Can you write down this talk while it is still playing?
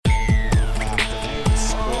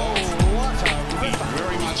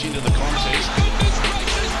much into the contest.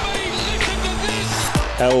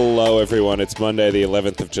 Hello everyone, it's Monday the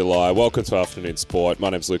 11th of July. Welcome to Afternoon Sport.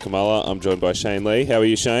 My name's Luca Muller. I'm joined by Shane Lee. How are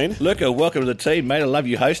you, Shane? Luca, welcome to the team, mate. I love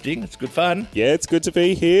you hosting. It's good fun. Yeah, it's good to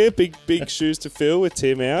be here. Big shoes to fill with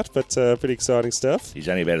Tim out, but pretty exciting stuff. He's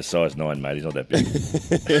only about a size 9, mate. He's not that big.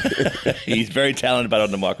 He's very talented, but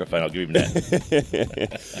on the microphone, I'll give him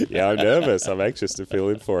that. Yeah, I'm nervous. I'm anxious to fill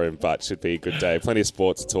in for him, but should be a good day. Plenty of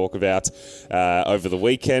sport to talk about over the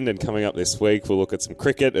weekend, and coming up this week, we'll look at some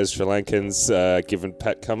cricket as Sri Lankans given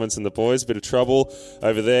Pat Cummins and the boys a bit of trouble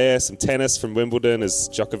over there. Some tennis from Wimbledon as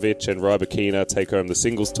Djokovic and Rybakina take home the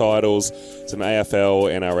singles titles. Some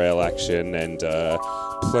AFL, NRL action, and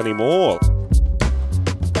plenty more.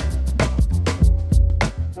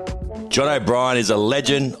 John O'Brien is a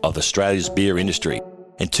legend of Australia's beer industry.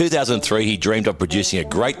 In 2003, he dreamed of producing a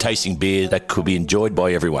great tasting beer that could be enjoyed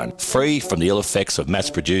by everyone, free from the ill effects of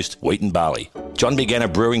mass-produced wheat and barley. John began a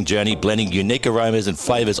brewing journey blending unique aromas and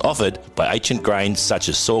flavours offered by ancient grains such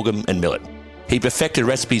as sorghum and millet. He perfected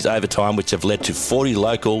recipes over time which have led to 40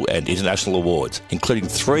 local and international awards, including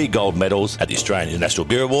 3 gold medals at the Australian International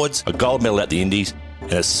Beer Awards, a gold medal at the Indies,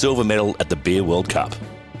 and a silver medal at the Beer World Cup.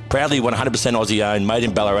 Proudly 100% Aussie-owned, made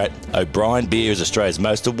in Ballarat, O'Brien Beer is Australia's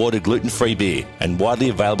most awarded gluten-free beer and widely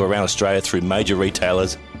available around Australia through major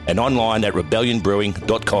retailers and online at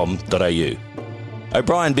rebellionbrewing.com.au.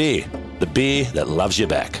 O'Brien Beer, the beer that loves you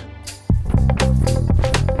back.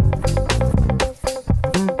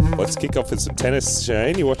 Let's kick off with some tennis,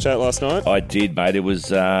 Shane. You watched that last night? I did, mate. It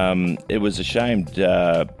was a shame.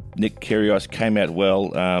 Nick Kyrgios came out well,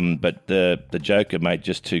 but the Joker, mate,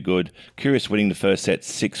 just too good. Kyrgios winning the first set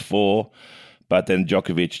 6-4, but then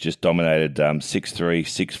Djokovic just dominated 6-3,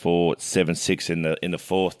 6-4, 7-6 in the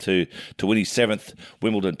fourth to win his 7th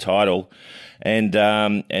Wimbledon title. And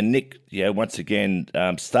Nick, once again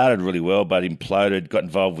started really well, but imploded, got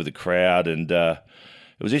involved with the crowd, and it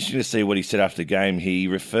was interesting to see what he said after the game. He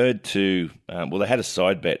referred to they had a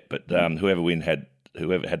side bet, but whoever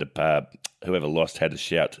lost had to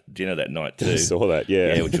shout dinner that night too. I saw that,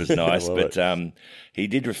 yeah. Yeah, which was nice. But he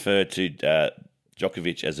did refer to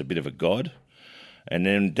Djokovic as a bit of a god. And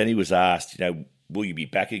then he was asked, will you be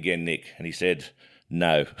back again, Nick? And he said,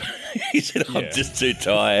 no. He said, I'm just too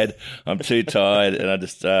tired. I'm too tired,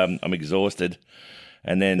 and I'm exhausted.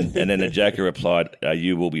 And then the Joker replied,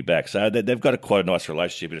 you will be back. So they've got quite a nice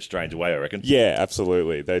relationship in a strange way, I reckon. Yeah,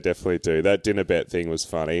 absolutely. They definitely do. That dinner bet thing was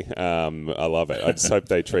funny. I love it. I just hope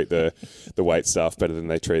they treat the weight staff better than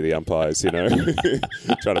they treat the umpires, Trying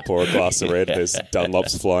to pour a glass of red, there's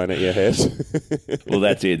Dunlops flying at your head. Well,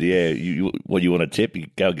 that's it, yeah. You want a tip, you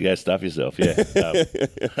go stuff yourself, yeah.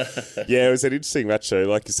 Yeah, it was an interesting match, though.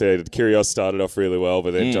 Like you said, Kyrgios started off really well,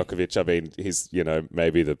 but then Djokovic, he's,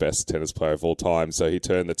 maybe the best tennis player of all time, so he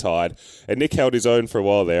turned the tide. And Nick held his own for a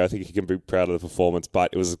while there. I think he can be proud of the performance, but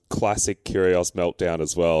it was a classic Kyrgios meltdown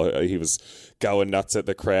as well. He was going nuts at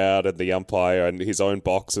the crowd and the umpire and his own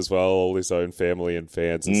box as well, all his own family and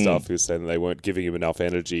fans and stuff. He was saying that they weren't giving him enough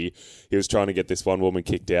energy. He was trying to get this one woman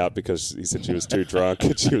kicked out because he said she was too drunk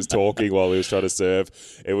and she was talking while he was trying to serve.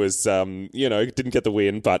 It was, didn't get the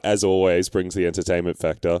win, but as always, brings the entertainment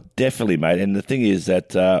factor. Definitely, mate. And the thing is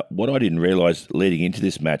that what I didn't realise leading into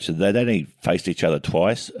this match, they'd only faced each other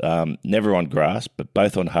twice, never on grass, but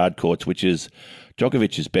both on hard courts, which is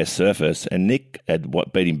Djokovic's best surface, and Nick had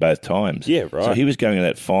beat him both times. Yeah, right. So he was going in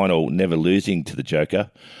that final, never losing to the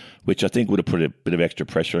Joker, which I think would have put a bit of extra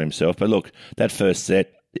pressure on himself. But look, that first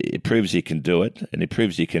set, it proves he can do it, and it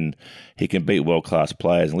proves he can beat world-class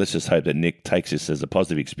players. And let's just hope that Nick takes this as a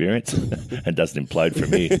positive experience and doesn't implode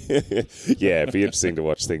from here. Yeah, it'd be interesting to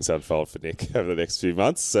watch things unfold for Nick over the next few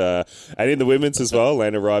months. And in the women's as well,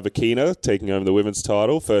 Lena Rybakina taking home the women's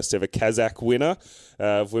title, first ever Kazakh winner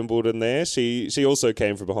of Wimbledon there. She also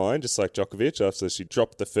came from behind, just like Djokovic, after she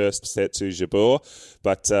dropped the first set to Jabeur,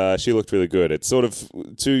 but she looked really good. It's sort of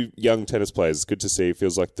two young tennis players. It's good to see. It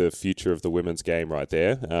feels like the future of the women's game right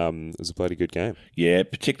there. It was a bloody good game. Yeah,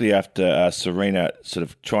 particularly after Serena sort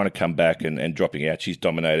of trying to come back and dropping out. She's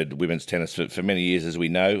dominated women's tennis for many years, as we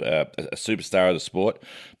know, a superstar of the sport.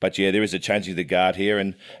 But yeah, there is a changing of the guard here.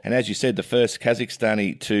 And as you said, the first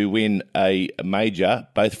Kazakhstani to win a major,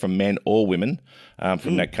 both from men or women,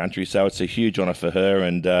 from that country. So it's a huge honour for her.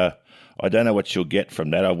 And I don't know what she'll get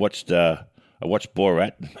from that. I watched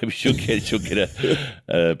Borat. Maybe she'll get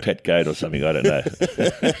a pet goat or something. I don't know.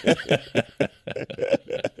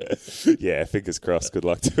 Yeah, fingers crossed. Good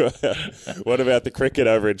luck to her. What about the cricket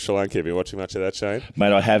over in Sri Lanka? Have you been watching much of that, Shane?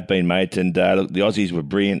 Mate, I have been, mate. And look, the Aussies were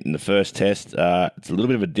brilliant in the first test. It's a little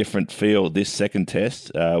bit of a different feel this second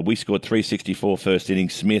test. We scored 364 first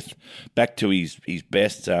innings. Smith back to his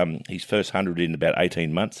best, his first 100 in about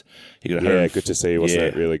 18 months. He got good to see, wasn't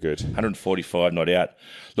it? Really good. 145 not out.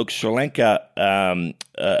 Look, Sri Lanka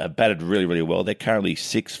have batted really, really well. They're currently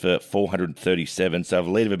 6 for 437, so have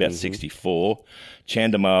a lead of about 64.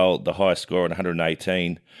 Chandimal, the highest score, at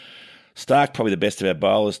 118. Stark, probably the best of our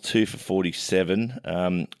bowlers, 2 for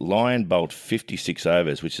 47. Lyon bowled 56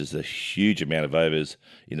 overs, which is a huge amount of overs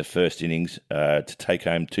in the first innings to take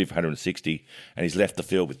home 2 for 160, and he's left the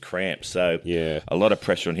field with cramps. So a lot of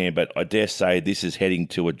pressure on him, but I dare say this is heading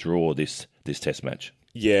to a draw, this test match.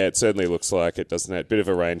 Yeah, it certainly looks like it, doesn't it? Bit of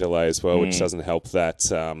a rain delay as well, which doesn't help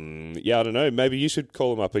that. I don't know. Maybe you should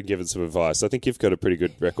call him up and give him some advice. I think you've got a pretty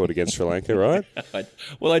good record against Sri Lanka, right?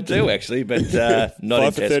 Well, I do, actually, but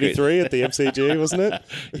not 5 for 33 at the MCG, wasn't it?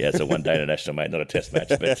 Yeah, it's a one-day international, mate, not a test match.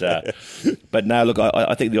 But no, look,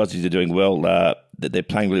 I think the Aussies are doing well. They're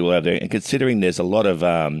playing really well over there. And considering there's a lot of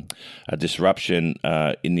a disruption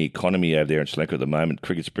in the economy over there in Sri Lanka at the moment,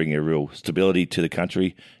 cricket's bringing a real stability to the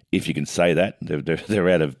country, if you can say that. They're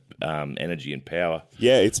out of energy and power.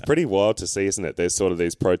 Yeah, it's pretty wild to see, isn't it? There's sort of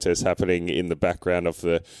these protests happening in the background of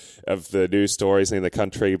the news stories in the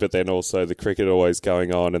country, but then also the cricket always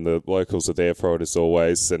going on, and the locals are there for it as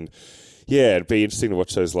always. And yeah, it'd be interesting to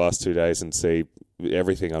watch those last 2 days and see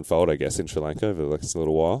everything unfold, I guess, in Sri Lanka over the next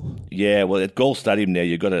little while. Yeah, well, at Galle Stadium now,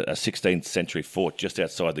 you've got a 16th century fort just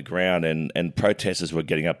outside the ground, and protesters were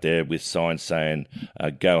getting up there with signs saying,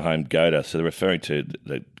 go home, Goda. So they're referring to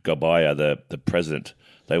the Gorbaya, the president.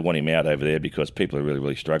 They want him out over there because people are really,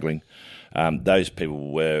 really struggling. Those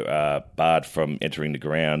people were barred from entering the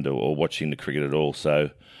ground or watching the cricket at all.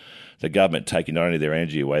 So the government taking not only their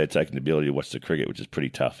energy away, they're taking the ability to watch the cricket, which is pretty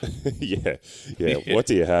tough. Yeah. What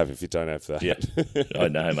do you have if you don't have that? Yeah, I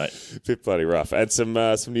know, mate. Bit bloody rough. And some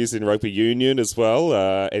news in rugby union as well.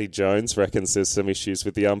 Eddie Jones reckons there's some issues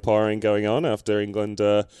with the umpiring going on after England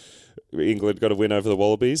got a win over the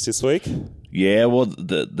Wallabies this week. Yeah, well,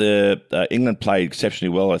 the England played exceptionally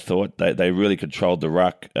well, I thought. They really controlled the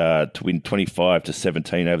ruck to win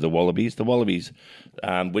 25-17 over the Wallabies. The Wallabies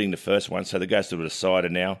winning the first one, so the goes to the decider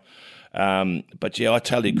now. But yeah, I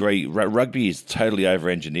totally agree. Rugby is totally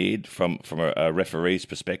over-engineered from a referee's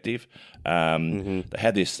perspective. They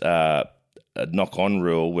had this a knock-on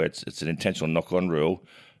rule where it's an intentional knock-on rule,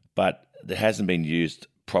 but it hasn't been used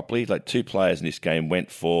properly. Like, 2 players in this game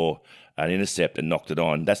went for an intercept and knocked it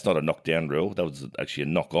on. That's not a knockdown rule. That was actually a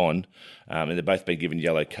knock-on. And they've both been given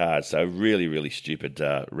yellow cards. So really, really stupid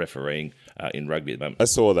refereeing in rugby at the moment. I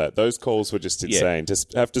saw that. Those calls were just insane. Yeah.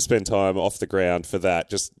 Just have to spend time off the ground for that.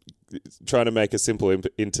 Just trying to make a simple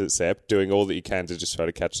intercept, doing all that you can to just try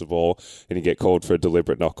to catch the ball, and you get called for a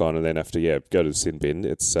deliberate knock-on and then have to go to the sin bin.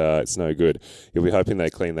 It's no good. You'll be hoping they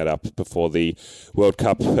clean that up before the World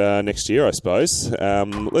Cup next year, I suppose.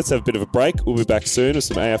 Let's have a bit of a break. We'll be back soon with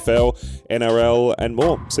some AFL, NRL and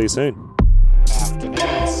more. See you soon.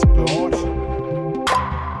 Afternoon Sport.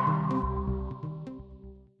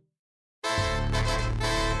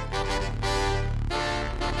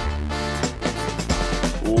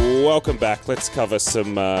 Welcome back. Let's cover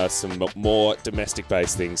some more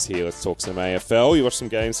domestic-based things here. Let's talk some AFL. You watched some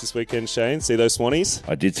games this weekend, Shane? See those Swannies?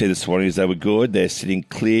 I did see the Swannies. They were good. They're sitting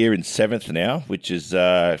clear in 7th now, which is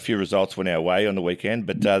a few results went our way on the weekend.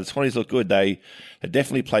 But the Swannies look good. They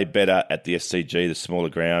definitely play better at the SCG, the smaller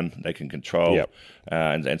ground. They can control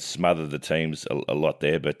and smother the teams a lot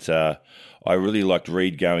there. But I really liked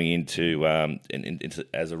Reid going into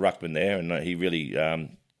as a ruckman there, and he really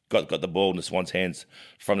got the ball in the Swans' hands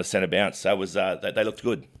from the centre bounce. So it was they looked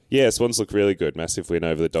good. Yeah, Swans look really good. Massive win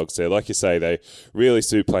over the Dogs there. Like you say, they really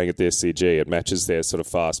suit playing at the SCG. It matches their sort of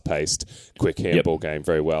fast-paced, quick handball game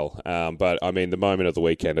very well. But, I mean, the moment of the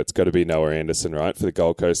weekend, it's got to be Noah Anderson, right, for the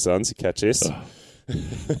Gold Coast Suns. You catch this?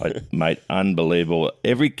 Mate, unbelievable.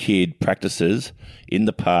 Every kid practices in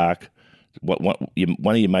the park. One of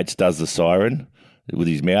your mates does the siren with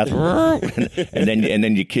his mouth, and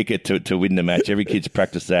then you kick it to win the match. Every kid's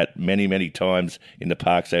practiced that many times in the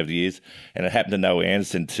parks over the years, and it happened to Noah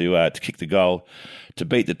Anderson to kick the goal to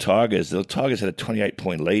beat the Tigers. The Tigers had a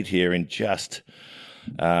 28-point lead here and just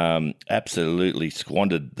absolutely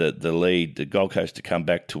squandered the lead. The Gold Coast to come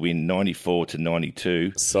back to win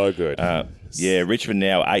 94-92. So good. Richmond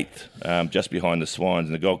now 8th, just behind the Swans,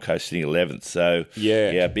 and the Gold Coast sitting 11th. So,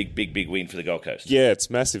 big win for the Gold Coast. Yeah, it's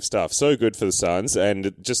massive stuff. So good for the Suns.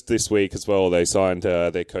 And just this week as well, they signed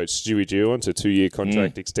their coach Stewie Dew onto a 2-year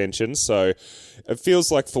contract extension. So it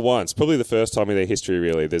feels like for once, probably the first time in their history,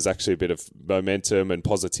 really, there's actually a bit of momentum and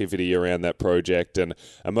positivity around that project. And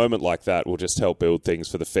a moment like that will just help build things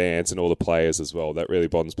for the fans and all the players as well. That really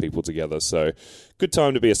bonds people together. So good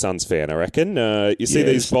time to be a Suns fan, I reckon. You see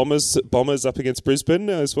these Bombers up against Brisbane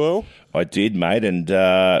as well? I did, mate. And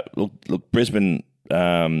look, Brisbane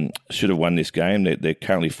should have won this game. They're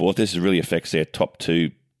currently fourth. This really affects their top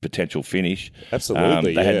two potential finish.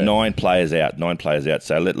 Absolutely, they had 9 players out.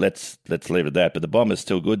 So let's leave it at that. But the Bombers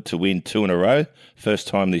still good to win 2 in a row. First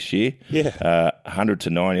time this year. Yeah,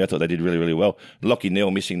 100-90. I thought they did really, really well. Lachie Neale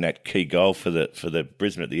missing that key goal for the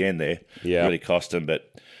Brisbane at the end there. Yeah, really cost them. But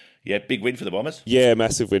yeah, big win for the Bombers. Yeah,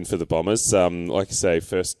 massive win for the Bombers. Like you say,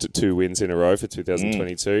 first 2 wins in a row for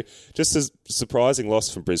 2022. Just a surprising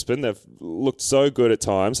loss from Brisbane. They've looked so good at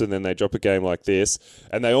times, and then they drop a game like this,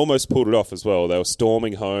 and they almost pulled it off as well. They were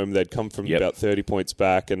storming home. They'd come from about 30 points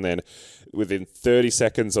back, and then within 30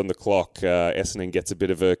 seconds on the clock, Essendon gets a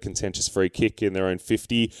bit of a contentious free kick in their own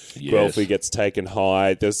 50. Yes. Guelphy gets taken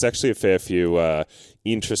high. There's actually a fair few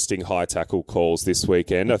interesting high tackle calls this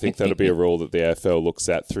weekend. I think that'll be a rule that the AFL looks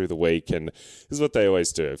at through the week, and this is what they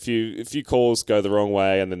always do. A few calls go the wrong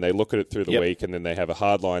way, and then they look at it through the week, and then they have a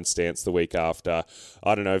hardline stance the week after.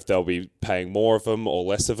 I don't know if they'll be paying more of them or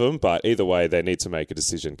less of them, but either way, they need to make a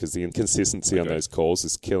decision because the inconsistency on those calls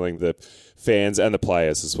is killing the fans and the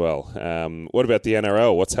players as well. What about the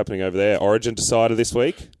NRL? What's happening over there? Origin decider this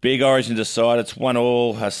week? Big Origin decider. It's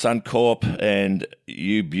 1-1. Suncorp and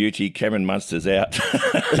you beauty. Cameron Munster's out.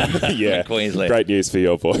 Yeah, Queensland. Great news for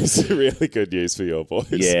your boys. Really good news for your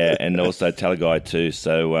boys. Yeah, and also Talagai too.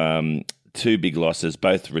 So 2 big losses,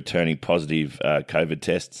 both returning positive COVID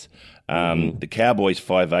tests. The Cowboys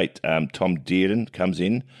 5'8", Tom Dearden comes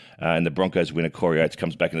in, and the Broncos winner Corey Oates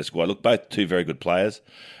comes back in the squad. Look, both 2 very good players.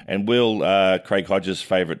 And will Craig Hodges'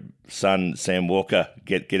 favourite son, Sam Walker,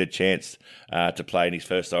 get a chance to play in his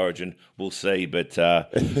first Origin? We'll see. But, yeah,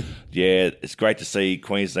 it's great to see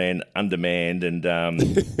Queensland undermanned and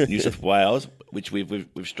New South Wales, which we've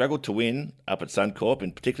struggled to win up at Suncorp,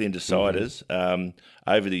 and particularly in deciders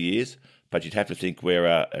over the years. But you'd have to think we're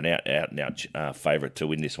an out favourite to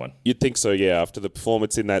win this one. You'd think so, yeah. After the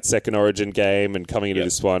performance in that second Origin game and coming into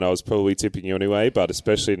this one, I was probably tipping you anyway. But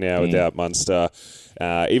especially now without Munster,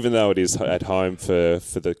 even though it is at home for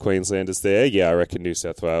the Queenslanders there, yeah, I reckon New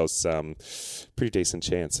South Wales pretty decent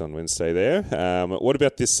chance on Wednesday there. What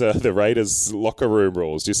about this? The Raiders locker room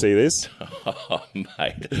rules. Do you see this? Oh,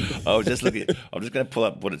 mate, I was just looking. I'm just going to pull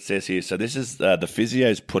up what it says here. So this is the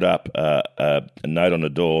physios put up a note on the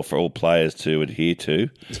door for all players to adhere to.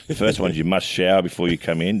 The first one is you must shower before you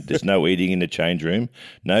come in. There's no eating in the change room.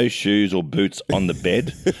 No shoes or boots on the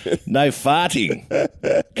bed. No farting.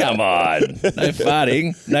 Come on, no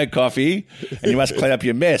farting. No coffee, and you must clean up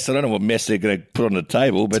your mess. I don't know what mess they're going to put on the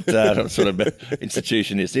table, but what sort of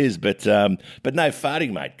institution this is. But no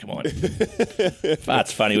farting, mate. Come on.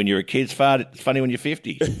 Fart's funny when you're a kid. It's funny when you're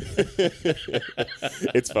 50.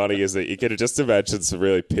 It's funny, isn't it? You can just imagine some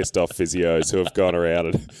really pissed off physios who have gone around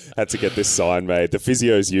and had to get this sign made. The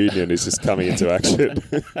Physios Union is just coming into action.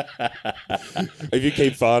 If you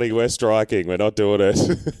keep farting, we're striking. We're not doing it.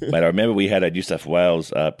 Mate, I remember we had a New South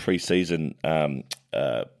Wales pre-season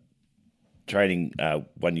training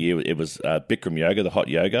 1 year. It was Bikram yoga, the hot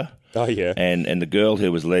yoga. Oh, yeah. And the girl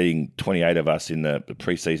who was leading 28 of us in the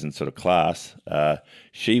pre-season sort of class,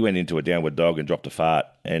 she went into a downward dog and dropped a fart.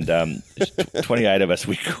 And 28 of us,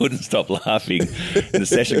 we couldn't stop laughing. And the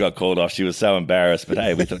session got called off. She was so embarrassed. But,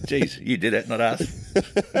 hey, we thought, geez, you did it, not us.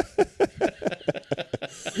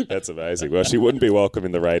 That's amazing. Well, she wouldn't be welcome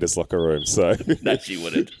in the Raiders locker room, so... No, she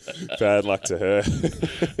wouldn't. Bad luck to her.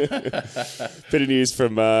 Bit of news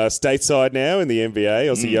from stateside now in the NBA.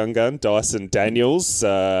 Aussie young gun Dyson Daniels,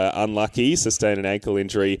 unlucky, sustained an ankle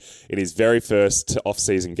injury in his very first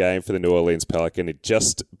off-season game for the New Orleans Pelican. He'd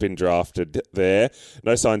just been drafted there.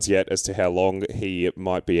 No signs yet as to how long he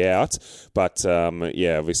might be out, but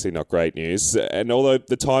yeah, obviously not great news. And although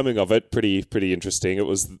the timing of it, pretty interesting, it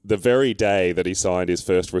was the very day that he signed his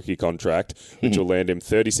first rookie contract, which will land him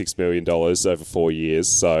 $36 million over 4 years.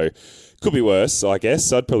 So could be worse, I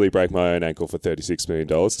guess. I'd probably break my own ankle for $36 million,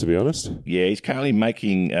 to be honest. Yeah, he's currently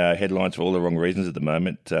making headlines for all the wrong reasons at the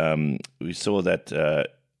moment. We saw that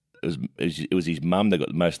it was his mum that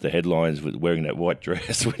got most of the headlines with wearing that white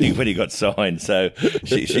dress when he got signed. So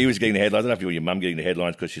she was getting the headlines. I don't know if you want your mum getting the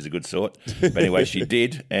headlines because she's a good sort. But anyway, she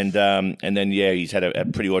did. And then, yeah, he's had a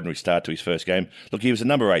pretty ordinary start to his first game. Look, he was a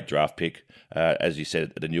number 8 draft pick. as you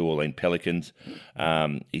said, the New Orleans Pelicans.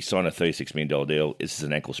 He signed a $36 million deal. This is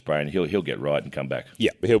an ankle sprain. He'll get right and come back.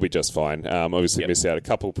 Yeah, he'll be just fine. Obviously missed out a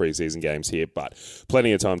couple preseason games here, but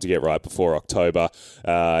plenty of time to get right before October.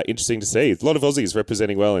 Interesting to see. A lot of Aussies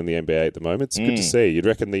representing well in the NBA at the moment. It's good to see. You'd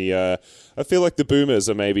reckon I feel like the Boomers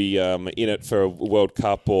are maybe in it for a World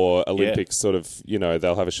Cup or Olympics sort of,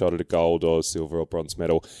 they'll have a shot at a gold or silver or bronze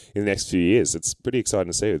medal in the next few years. It's pretty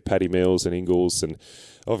exciting to see with Paddy Mills and Ingles and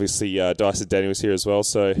obviously Dyson Daniels here as well.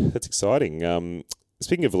 So that's exciting.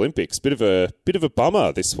 Speaking of Olympics, bit of a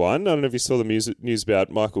bummer, this one. I don't know if you saw the news about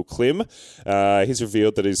Michael Klim. He's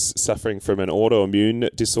revealed that he's suffering from an autoimmune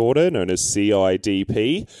disorder known as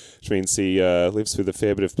CIDP, which means he lives with a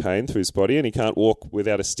fair bit of pain through his body, and he can't walk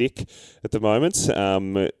without a stick at the moment.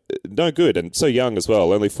 No good, and so young as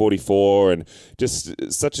well, only 44, and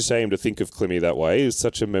just such a shame to think of Klimmy that way. He was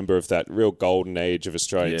such a member of that real golden age of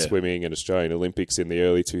Australian swimming and Australian Olympics in the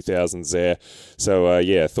early 2000s there.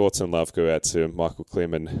 So, thoughts and love go out to Michael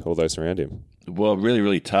Klim and all those around him. Well, really,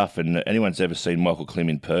 really tough. And anyone's ever seen Michael Klim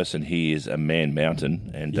in person, he is a man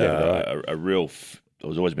mountain and a real...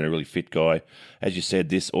 He's always been a really fit guy. As you said,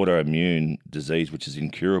 this autoimmune disease, which is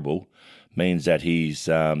incurable, means that he's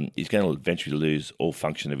going to eventually lose all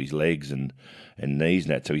function of his legs and knees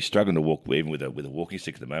and that. So he's struggling to walk even with a walking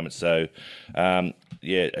stick at the moment. So,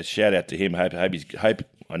 a shout out to him. Hope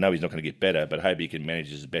I know he's not going to get better, but hope he can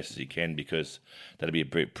manage as best as he can, because that'll be a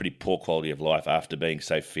pretty poor quality of life after being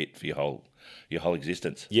so fit for your whole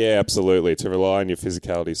existence. Yeah, absolutely. To rely on your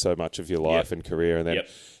physicality so much of your life and career, and then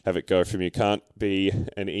have it go from you can't be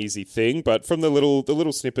an easy thing. But from the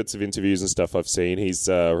little snippets of interviews and stuff I've seen, he's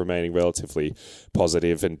remaining relatively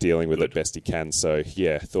positive and dealing with it best he can. So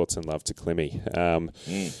thoughts and love to Klimmy.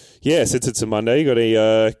 Since it's a Monday, you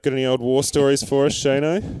got any old war stories for us,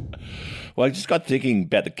 Shano? Well, I just got thinking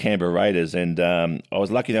about the Canberra Raiders, and I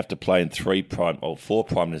was lucky enough to play in 4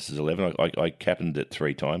 Prime Ministers 11. I captained it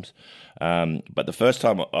 3 times. But the first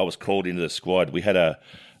time I was called into the squad, we had a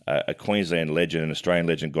Queensland legend, an Australian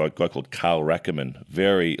legend, guy called Carl Rackerman,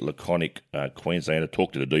 very laconic Queenslander,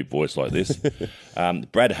 talked in a deep voice like this.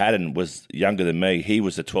 Brad Haddon was younger than me. He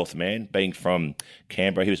was the 12th man, being from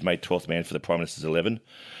Canberra. He was made 12th man for the Prime Ministers 11.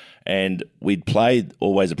 And we'd played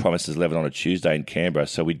always the Prime Ministers 11 on a Tuesday in Canberra,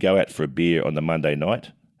 so we'd go out for a beer on the Monday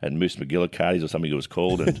night at Moose McGillicuddy's or something it was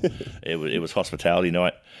called, and it was hospitality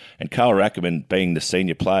night. And Carl Rackerman, being the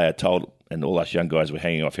senior player, told, and all us young guys were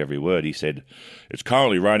hanging off every word, he said, "It's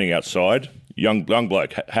currently raining outside. Young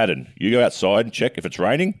bloke, Haddon, you go outside and check if it's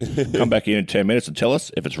raining, come back in 10 minutes and tell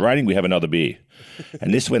us. If it's raining, we have another beer."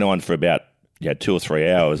 And this went on for about 2 or 3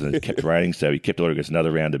 hours, and it kept raining, so he kept ordering us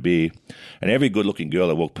another round of beer. And every good-looking girl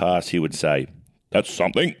that walked past, he would say, "That's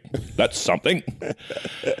something. That's something."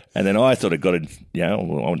 And then I sort of got I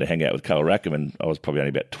wanted to hang out with Carl Rackerman. I was probably only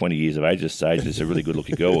about 20 years of age at this stage. There's a really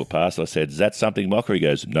good-looking girl walked past. I said, "Is that something, Mocker?" He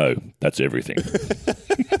goes, "No, that's everything."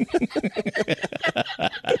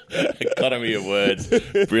 Economy of words.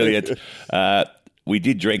 Brilliant. We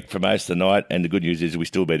did drink for most of the night, and the good news is we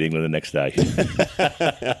still beat England the next day.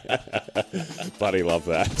 Bloody love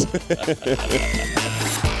that.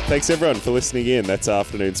 Thanks, everyone, for listening in. That's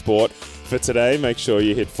Afternoon Sport for today. Make sure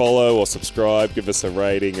you hit follow or subscribe. Give us a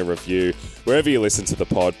rating, a review, wherever you listen to the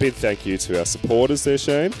pod. Big thank you to our supporters there,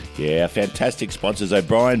 Shane. Yeah, fantastic sponsors.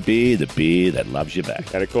 O'Brien Beer, the beer that loves you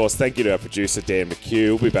back. And, of course, thank you to our producer, Dan McHugh.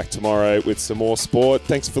 We'll be back tomorrow with some more sport.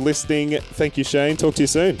 Thanks for listening. Thank you, Shane. Talk to you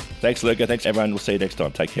soon. Thanks, Luca. Thanks, everyone. We'll see you next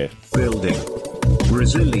time. Take care. Building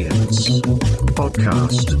Resilience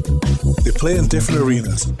Podcast. They play in different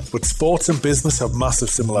arenas, but sports and business have massive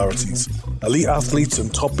similarities. Elite athletes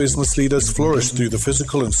and top business leaders flourish through the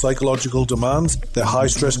physical and psychological demands their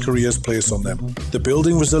high-stress careers place on them. The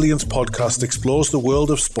Building Resilience Podcast explores the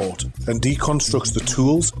world of sport and deconstructs the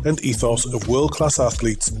tools and ethos of world-class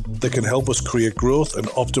athletes that can help us create growth and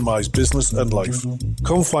optimize business and life.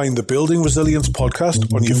 Come find the Building Resilience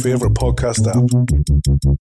Podcast on your favourite podcast app.